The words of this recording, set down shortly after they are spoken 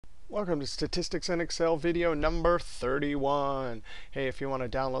Welcome to Statistics in Excel video number 31. Hey, if you want to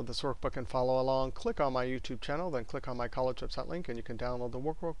download this workbook and follow along, click on my YouTube channel, then click on my college website link, and you can download the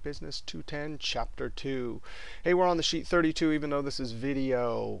workbook Business 210 Chapter 2. Hey, we're on the sheet 32, even though this is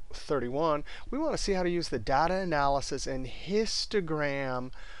video 31. We want to see how to use the data analysis and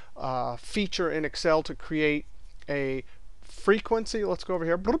histogram feature in Excel to create a frequency. Let's go over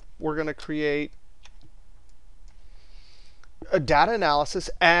here. We're going to create a data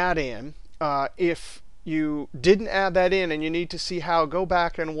analysis add-in. If you didn't add that in and you need to see how, go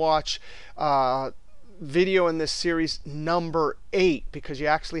back and watch video in this series number 8, because you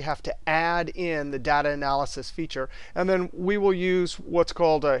actually have to add in the data analysis feature. And then we will use what's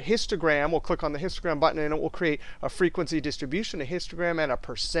called a histogram. We'll click on the histogram button and it will create a frequency distribution, a histogram, and a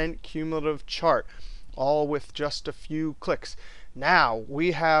percent cumulative chart, all with just a few clicks. Now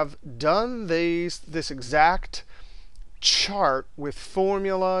we have done this exact chart with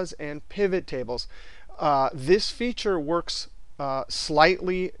formulas and pivot tables. This feature works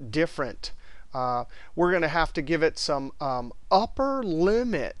slightly different. We're going to have to give it some upper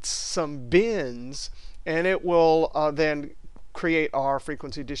limits, some bins, and it will then create our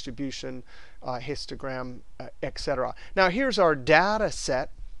frequency distribution, histogram, etc. Now here's our data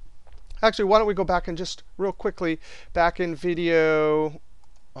set. Actually, why don't we go back and just real quickly, back in video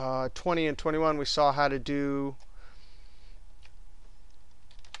 20 and 21, we saw how to do.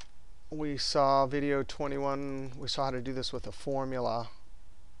 We saw video 21. We saw how to do this with a formula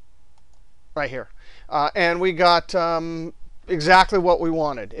right here. And we got exactly what we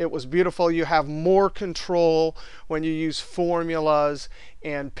wanted. It was beautiful. You have more control when you use formulas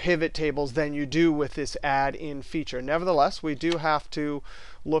and pivot tables than you do with this add-in feature. Nevertheless, we do have to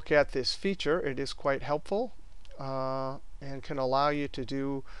look at this feature. It is quite helpful and can allow you to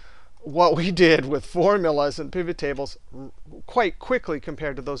do what we did with formulas and pivot tables quite quickly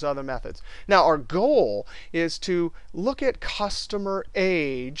compared to those other methods. Now, our goal is to look at customer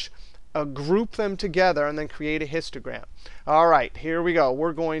age, group them together, and then create a histogram. All right, here we go.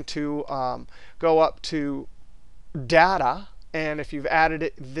 We're going to go up to data. And if you've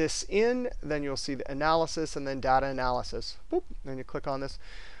added this in, then you'll see the analysis and then data analysis. Boop, and you click on this.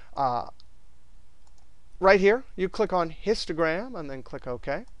 Right here, you click on histogram and then click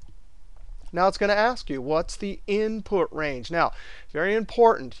OK. Now it's going to ask you, what's the input range? Now, very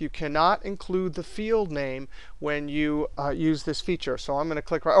important, you cannot include the field name when you use this feature. So I'm going to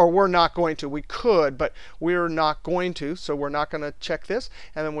click right, or we're not going to. We could, but we're not going to. So we're not going to check this.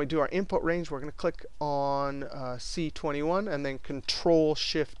 And then when we do our input range, we're going to click on C21 and then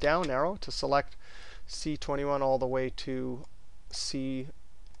Control-Shift down arrow to select C21 all the way to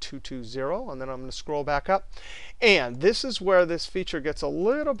C220. And then I'm going to scroll back up. And this is where this feature gets a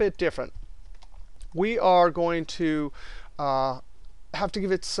little bit different. We are going to have to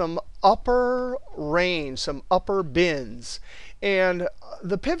give it some upper range, some upper bins. And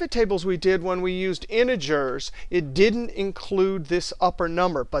the pivot tables we did when we used integers, it didn't include this upper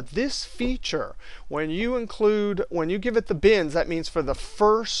number. But this feature, when you give it the bins, that means for the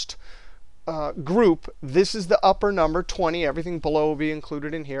first group, this is the upper number, 20. Everything below will be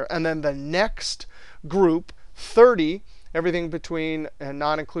included in here. And then the next group, 30. Everything between and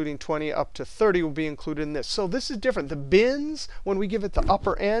not including 20 up to 30 will be included in this. So this is different. The bins, when we give it the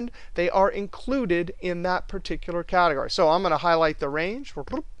upper end, they are included in that particular category. So I'm going to highlight the range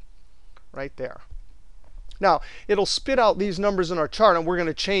right there. Now, it'll spit out these numbers in our chart, and we're going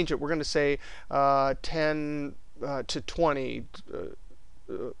to change it. We're going to say 10 to 20,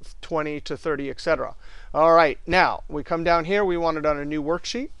 20 to 30, etc. All right. Now, we come down here. We want it on a new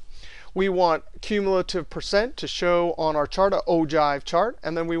worksheet. We want cumulative percent to show on our chart, an Ogive chart.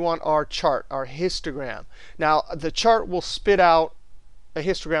 And then we want our chart, our histogram. Now, the chart will spit out a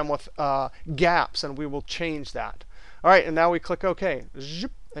histogram with gaps, and we will change that. All right, and now we click OK.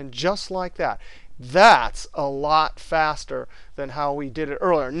 And just like that. That's a lot faster than how we did it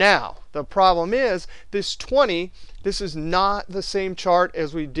earlier. Now, the problem is this 20, this is not the same chart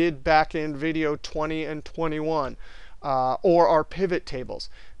as we did back in video 20 and 21 or our pivot tables.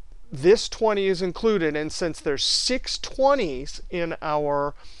 This 20 is included, and since there's 6 20s in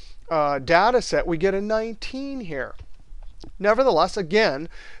our data set, we get a 19 here. Nevertheless, again,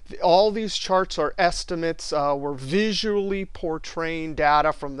 all these charts are estimates. We're visually portraying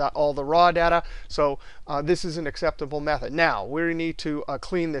data from all the raw data. So this is an acceptable method. Now, we need to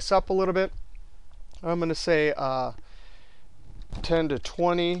clean this up a little bit. I'm going to say 10 to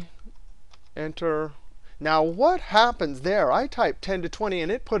 20, enter. Now, what happens there? I typed 10 to 20,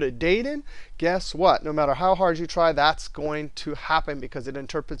 and it put a date in. Guess what? No matter how hard you try, that's going to happen because it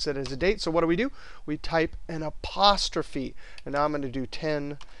interprets it as a date. So what do? We type an apostrophe. And now I'm going to do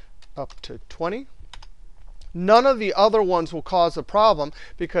 10 up to 20. None of the other ones will cause a problem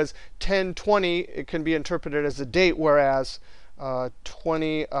because 1020, it can be interpreted as a date, whereas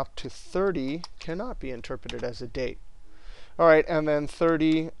 20 up to 30 cannot be interpreted as a date. All right, and then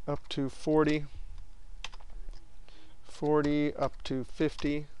 30 up to 40, 40 up to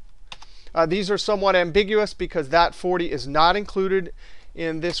 50. These are somewhat ambiguous because that 40 is not included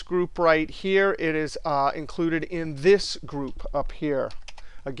in this group right here. It is included in this group up here.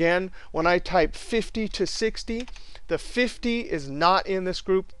 Again, when I type 50 to 60, the 50 is not in this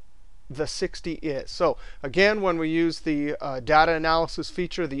group. The 60 is. So again, when we use the data analysis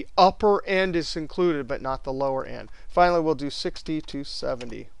feature, the upper end is included, but not the lower end. Finally, we'll do 60 to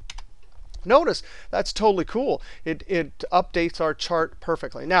 70. Notice that's totally cool. It updates our chart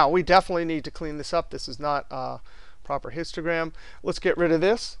perfectly. Now, we definitely need to clean this up. This is not a proper histogram. Let's get rid of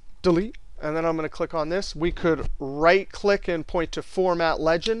this. Delete. And then I'm going to click on this. We could right-click and point to Format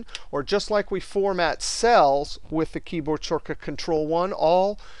Legend. Or just like we format cells with the keyboard shortcut Control-1,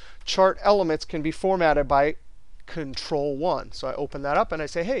 all chart elements can be formatted by Control-1. So I open that up and I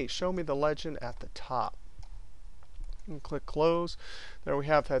say, hey, show me the legend at the top. And click Close. There we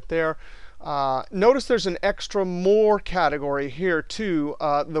have that there. Notice there's an extra more category here too.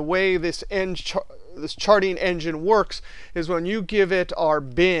 The way this charting engine works is when you give it our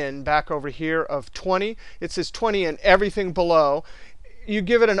bin back over here of 20, it says 20 and everything below. You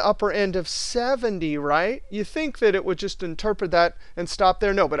give it an upper end of 70, right? You think that it would just interpret that and stop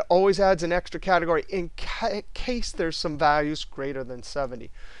there. No, but it always adds an extra category in case there's some values greater than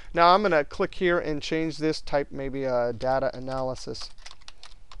 70. Now I'm going to click here and change this, type maybe a data analysis.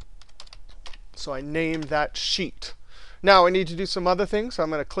 So I named that sheet. Now I need to do some other things. So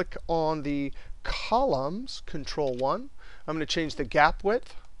I'm going to click on the columns, Control-1. I'm going to change the gap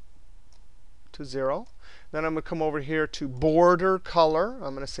width to 0. Then I'm going to come over here to border color.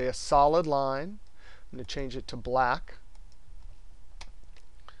 I'm going to say a solid line. I'm going to change it to black.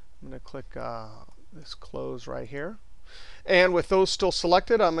 I'm going to click this close right here. And with those still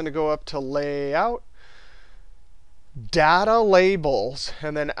selected, I'm going to go up to Layout, Data Labels,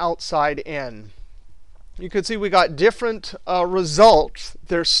 and then outside in. You can see we got different results.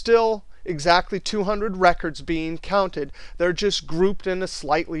 There's still exactly 200 records being counted. They're just grouped in a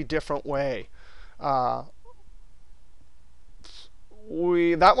slightly different way. That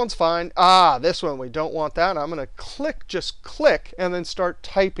one's fine. This one, we don't want that. I'm going to just click, and then start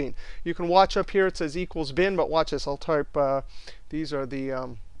typing. You can watch up here. It says equals bin, but watch this. I'll type, these are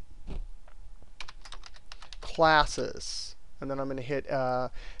the classes. And then I'm going to hit, and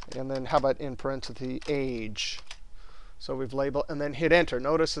then how about in parentheses, age. So we've labeled, and then hit Enter.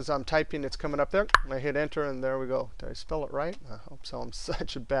 Notice as I'm typing, it's coming up there. I hit Enter, and there we go. Did I spell it right? I hope so. I'm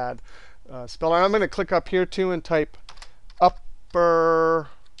such a bad speller. I'm going to click up here, too, and type upper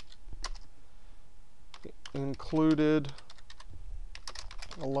included,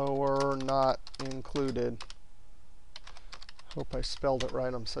 lower not included. Hope I spelled it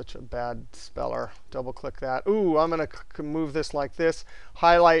right. I'm such a bad speller. Double click that. Ooh, I'm going to move this like this.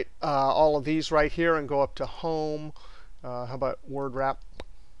 Highlight all of these right here and go up to Home. How about Word Wrap?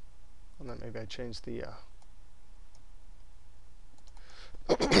 And then maybe I change the.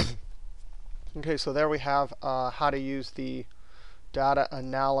 OK, so there we have how to use the data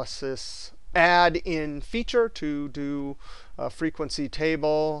analysis add-in feature to do a frequency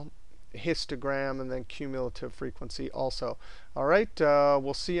table, histogram, and then cumulative frequency also. All right,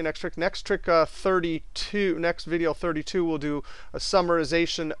 we'll see you next trick. Next trick 32, next video 32, we'll do a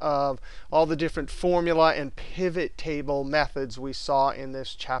summarization of all the different formula and pivot table methods we saw in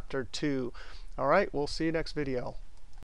this chapter 2. All right, we'll see you next video.